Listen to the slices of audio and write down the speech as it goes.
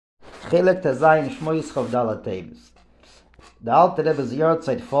Chelek Tezayin Shmoyis Chavdala Teves. The Alter Rebbe's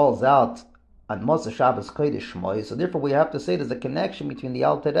yahrzeit falls out on Moshe Shabbos Kodesh Shmoyis, so therefore we have to say there's a connection between the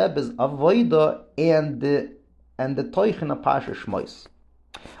Alter Rebbe's avodah and the Teichen of Pasha Shmoyis.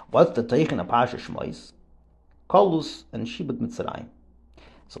 What's the Teichen of Pasha Shmoyis? Kolus and Shibud Mitzrayim.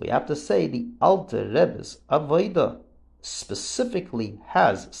 So we have to say the Alter Rebbe's avodah specifically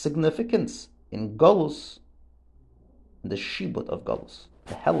has significance in Golus, the Shibud of Golus,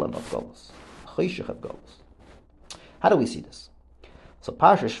 the Helen of Golus, the Choshech of Golus. How do we see this? So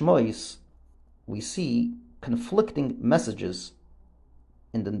Pasha Shmoyis, we see conflicting messages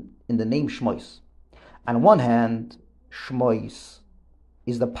in the name Shmoyis. On one hand, Shmoyis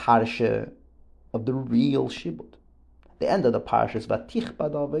is the parsha of the real Shibud. The end of the parsha is Vatich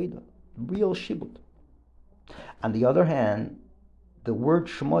Bad Aveda, real Shibud. On the other hand, the word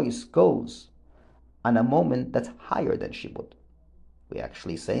Shmoyis goes on a moment that's higher than Shibud. We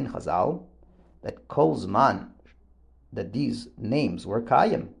actually say in Chazal that Kol Zman, that these names were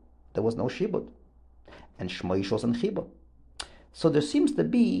Kayim, there was no Shibud, and Shmoyis was in Chibud. So there seems to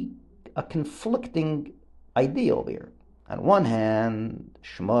be a conflicting idea over here. On one hand,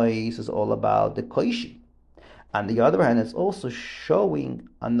 Shmoyis is all about the Koishi. On the other hand, it's also showing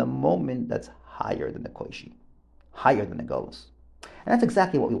on the moment that's higher than the Koishi, higher than the Golus. And that's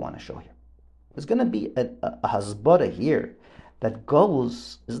exactly what we want to show here. There's going to be a hasbara here that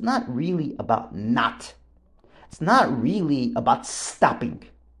Golus is not really about not. It's not really about stopping,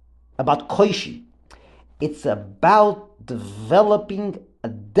 about Koishi. It's about developing a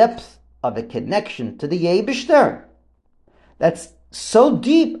depth of a connection to the Eibishter that's so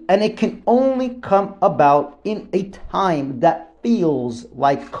deep, and it can only come about in a time that feels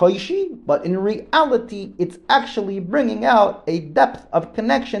like Koishi, but in reality, it's actually bringing out a depth of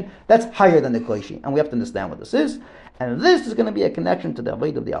connection that's higher than the Koishi. And we have to understand what this is. And this is going to be a connection to the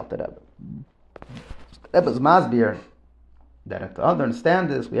Avodah of the Alter Rebbe. Rebbe's Masbir, that to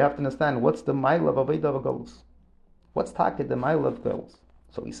understand this, we have to understand what's the mile of Avodah of Golus. What's Taka the mile of Golus?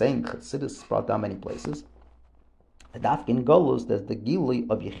 So he's saying Chassidus brought down many places. The Dafkin Golus, there's the Gilui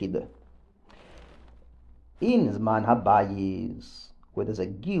of Yechida. In Zman Habayis, where there's a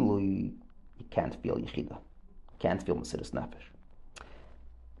Gilui, you can't feel Yechida. Can't feel Mesiras Nefesh.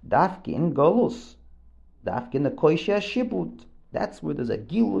 Dafkin Golus, Dafkin the Koisha Shibud, that's where there's a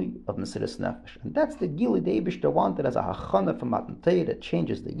Gilui of Mesiras Nefesh. And that's the Gilui the Eibishter wanted as a Hachana from Matan Torah that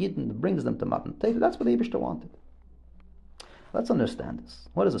changes the Yidden, that brings them to Matan Torah. That's what the Eibishter wanted. Let's understand this.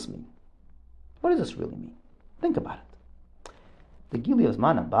 What does this mean? What does this really mean? Think about it. The Gilui of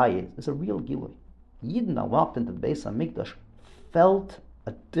Zman Habayis is a real Gilui. Yidden that walked into the Beis HaMikdash felt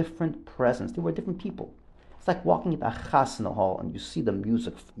a different presence. They were different people. It's like walking into a chasna hall and you see the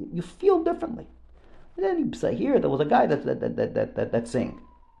music. You feel differently. And then you say, here, there was a guy that sang.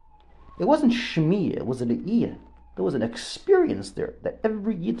 It wasn't Shemiya, it was an Iyah. There was an experience there that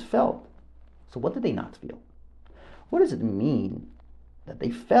every Yid felt. So what did they not feel? What does it mean that they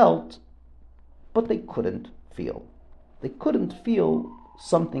felt, but they couldn't feel? They couldn't feel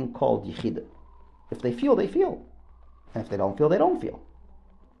something called Yechidah. If they feel, they feel. And if they don't feel, they don't feel.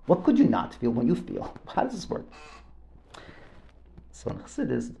 What could you not feel when you feel? How does this work? So in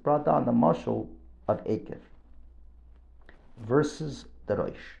Chassidus, it's brought down the mashal of Ekev versus the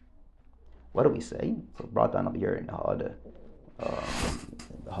Rosh. What do we say? So brought down over here in the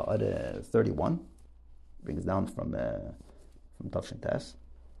Ha'ada 31. Brings down from Tavshin Tes.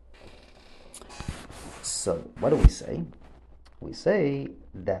 So what do we say? We say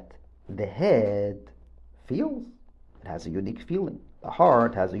that the head feels. It has a unique feeling. The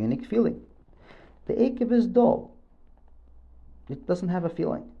heart has a unique feeling. The Ekev is dull. It doesn't have a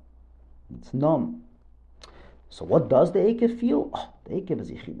feeling. It's numb. So what does the Ekev feel? Oh, the Ekev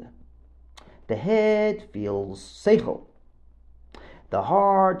is Yechidah. The head feels Seichel. The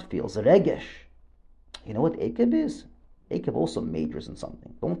heart feels Regesh. You know what Ekev is? Ekev also majors in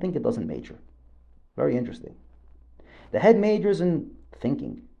something. Don't think it doesn't major. Very interesting. The head majors in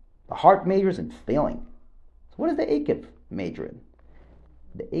thinking. The heart majors in feeling. So what does the Ekev major in?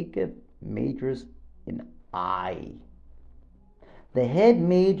 The Ekev majors in I. The head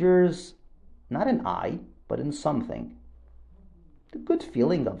majors not in I, but in something. The good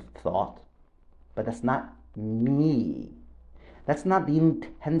feeling of thought. But that's not me. That's not the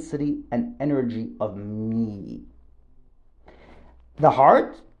intensity and energy of me. The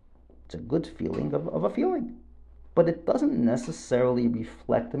heart, it's a good feeling of a feeling. But it doesn't necessarily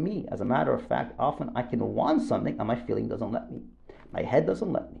reflect me. As a matter of fact, often I can want something and my feeling doesn't let me. My head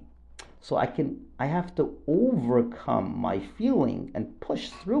doesn't let me. So I have to overcome my feeling and push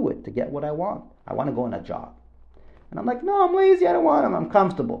through it to get what I want. I want to go on a jog. And I'm like, no, I'm lazy, I don't want them, I'm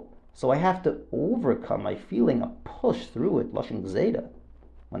comfortable. So I have to overcome my feeling, a push through it, lashon gzeira,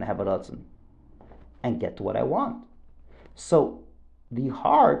 when I have a ratzon, and get to what I want. So the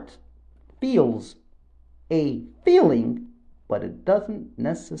heart feels a feeling, but it doesn't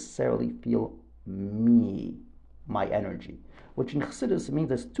necessarily feel me, my energy. Which in Chassidus means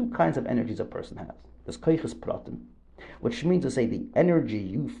there's two kinds of energies a person has. There's koiches pratim, which means to say the energy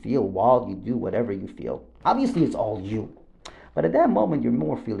you feel while you do whatever you feel. Obviously it's all you. But at that moment, you're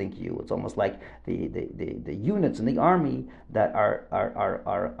more feeling you. It's almost like the units in the army that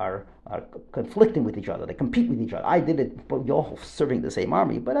are conflicting with each other. They compete with each other. I did it, but you're all serving the same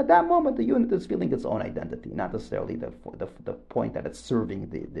army. But at that moment, the unit is feeling its own identity, not necessarily the point that it's serving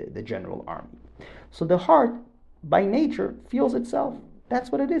the general army. So the heart, by nature, feels itself. That's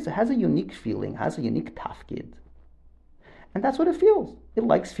what it is. It has a unique feeling, has a unique tafkid. And that's what it feels. It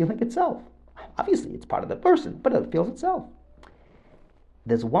likes feeling itself. Obviously, it's part of the person, but it feels itself.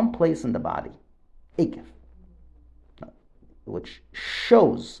 There's one place in the body, Ekev, which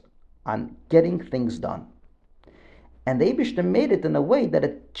shows on getting things done. And the Eibishter made it in a way that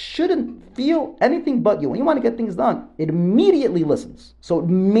it shouldn't feel anything but you. When you want to get things done, it immediately listens. So it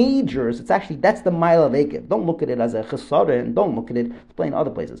majors. That's the mile of Ekev. Don't look at it as a chesara, and don't look at it, it's playing other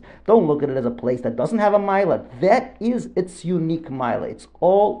places. Don't look at it as a place that doesn't have a mila. That is its unique mila. It's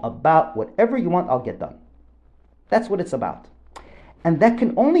all about whatever you want, I'll get done. That's what it's about. And that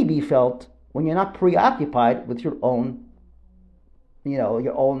can only be felt when you're not preoccupied with your own,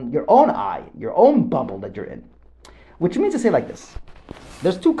 your own eye, your own bubble that you're in. Which means to say like this.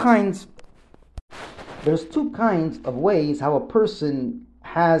 There's two kinds of ways how a person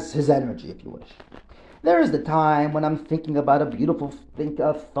has his energy, if you wish. There is the time when I'm thinking about a beautiful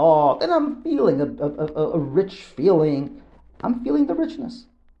thought, and I'm feeling a rich feeling. I'm feeling the richness.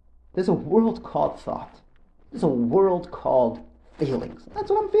 There's a world called thought. There's a world called feelings. That's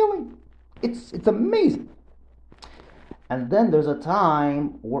what I'm feeling. It's amazing. And then there's a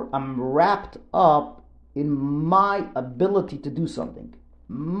time where I'm wrapped up in my ability to do something,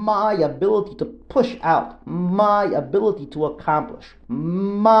 my ability to push out, my ability to accomplish,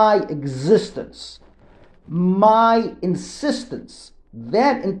 my existence, my insistence.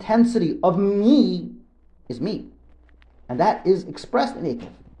 That intensity of me is me. And that is expressed in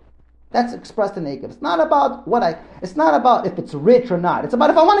Ekev. That's expressed in Ekev. It's not about if it's rich or not. It's about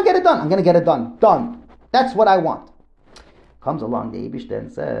if I want to get it done, I'm going to get it done. Done. That's what I want. Comes along the Eibishter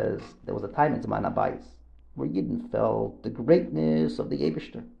and says, there was a time in Zman Habayis where Yidden felt the greatness of the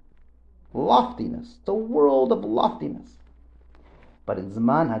Eibishter. Loftiness. It's a world of loftiness. But in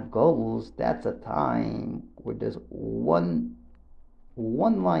Zman HaGolus, that's a time where there's one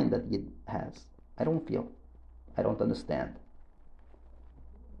line that Yid has. I don't feel. I don't understand.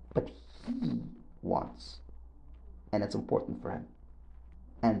 But he wants. And it's important for him.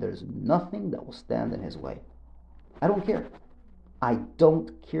 And there's nothing that will stand in his way. I don't care. I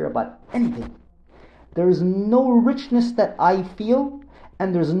don't care about anything. There is no richness that I feel,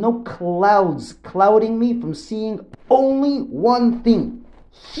 and there's no clouds clouding me from seeing only one thing.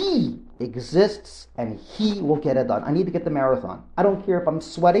 He exists, and he will get it done. I need to get the marathon. I don't care if I'm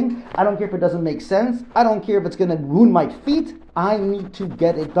sweating. I don't care if it doesn't make sense. I don't care if it's going to ruin my feet. I need to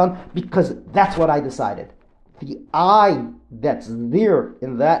get it done because that's what I decided. The I that's there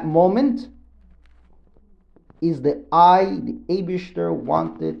in that moment is the I the Eibishter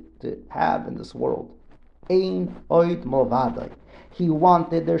wanted to have in this world. Ein oid malvadai. He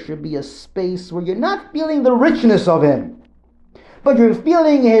wanted there should be a space where you're not feeling the richness of him, but you're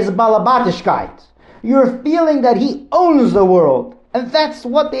feeling his balabatishkeit. You're feeling that he owns the world. And that's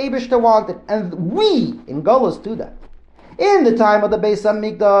what the Eibishter wanted. And we, in Golus, do that. In the time of the Beis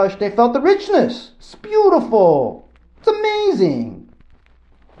HaMikdash, they felt the richness. It's beautiful. It's amazing.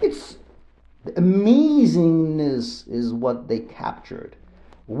 The amazingness is what they captured.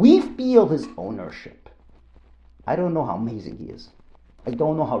 We feel his ownership. I don't know how amazing he is. I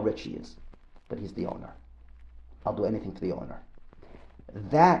don't know how rich he is. But he's the owner. I'll do anything for the owner.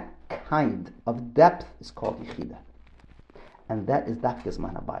 That kind of depth is called Yechida. And that is Dafka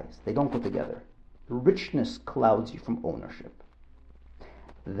Zman Habayis. They don't go together. Richness clouds you from ownership.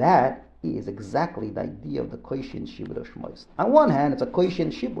 That is exactly the idea of the Koishin Shibud of Shemos. On one hand, it's a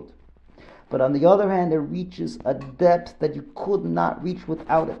Koishin Shibud. But on the other hand, it reaches a depth that you could not reach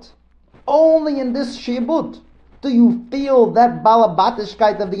without it. Only in this Shibud do you feel that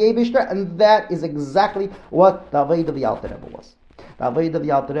balabatishkeit of the Eibishter, and that is exactly what the Avodah of the Alter Rebbe was. The Avodah of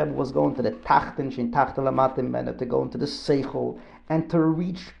the Alter Rebbe was going to the Tachten, Shin Tachten Lamatim Mena, to go into the Seichel, and to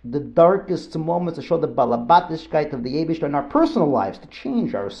reach the darkest moments, to show the balabatishkeit of the Eibishter in our personal lives, to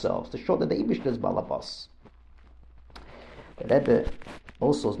change ourselves, to show that the Eibishter is balabas. The Rebbe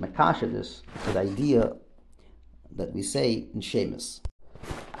also is Makasha this to the idea that we say in Shemos.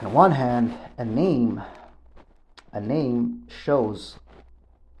 On one hand, a name shows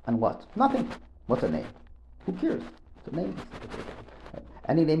on what? Nothing. What's a name? Who cares? It's a name.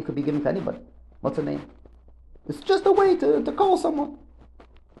 Any name could be given to anybody. What's a name? It's just a way to call someone.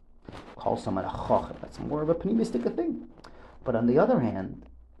 Call someone a chochet. That's more of a pneumistic thing. But on the other hand,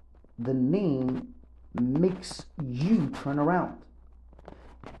 the name makes you turn around.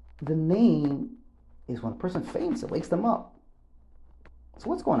 The name is when a person faints, it wakes them up. So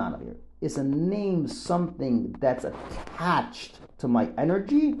what's going on over here? Is a name something that's attached to my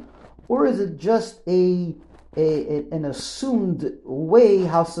energy, or is it just an assumed way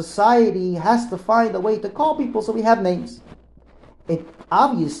how society has to find a way to call people, so we have names? It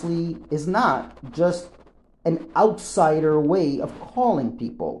obviously is not just an outsider way of calling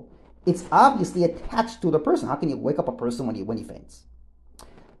people. It's obviously attached to the person. How can you wake up a person when he faints?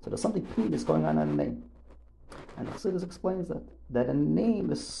 So there's something previous going on in a name. And the Chassidus explains that a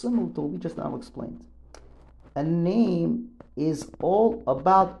name is similar to what we just now explained. A name is all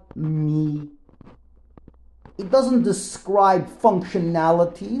about me. It doesn't describe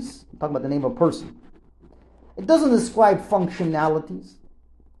functionalities. I'm talking about the name of a person. It doesn't describe functionalities.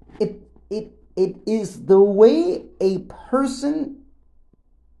 It is the way a person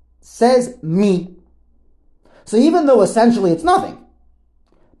says me. So even though essentially it's nothing,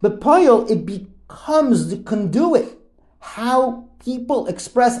 but Payal, it becomes the conduit. How people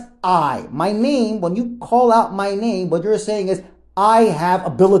express I. My name, when you call out my name, what you're saying is, I have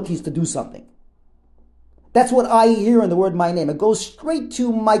abilities to do something. That's what I hear in the word my name. It goes straight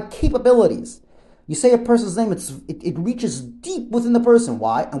to my capabilities. You say a person's name, it reaches deep within the person.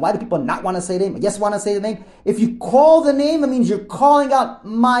 Why? And why do people not want to say the name? Yes, want to say the name. If you call the name, it means you're calling out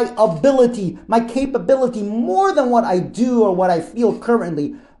my ability, my capability, more than what I do or what I feel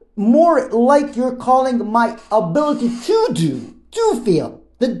currently. More like you're calling my ability to do, to feel,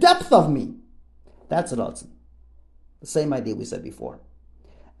 the depth of me. That's it. The same idea we said before.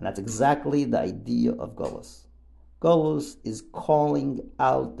 And that's exactly the idea of Golus. Golus is calling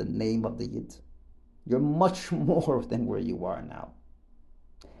out the name of the Yid. You're much more than where you are now.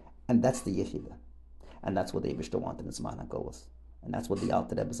 And that's the Yechidah. And that's what the Eibishter wanted in Zman HaGolus. And that's what the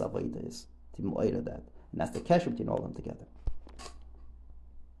Alter Rebbe's Avodah is. To moira that. And that's the kesher between all of them together.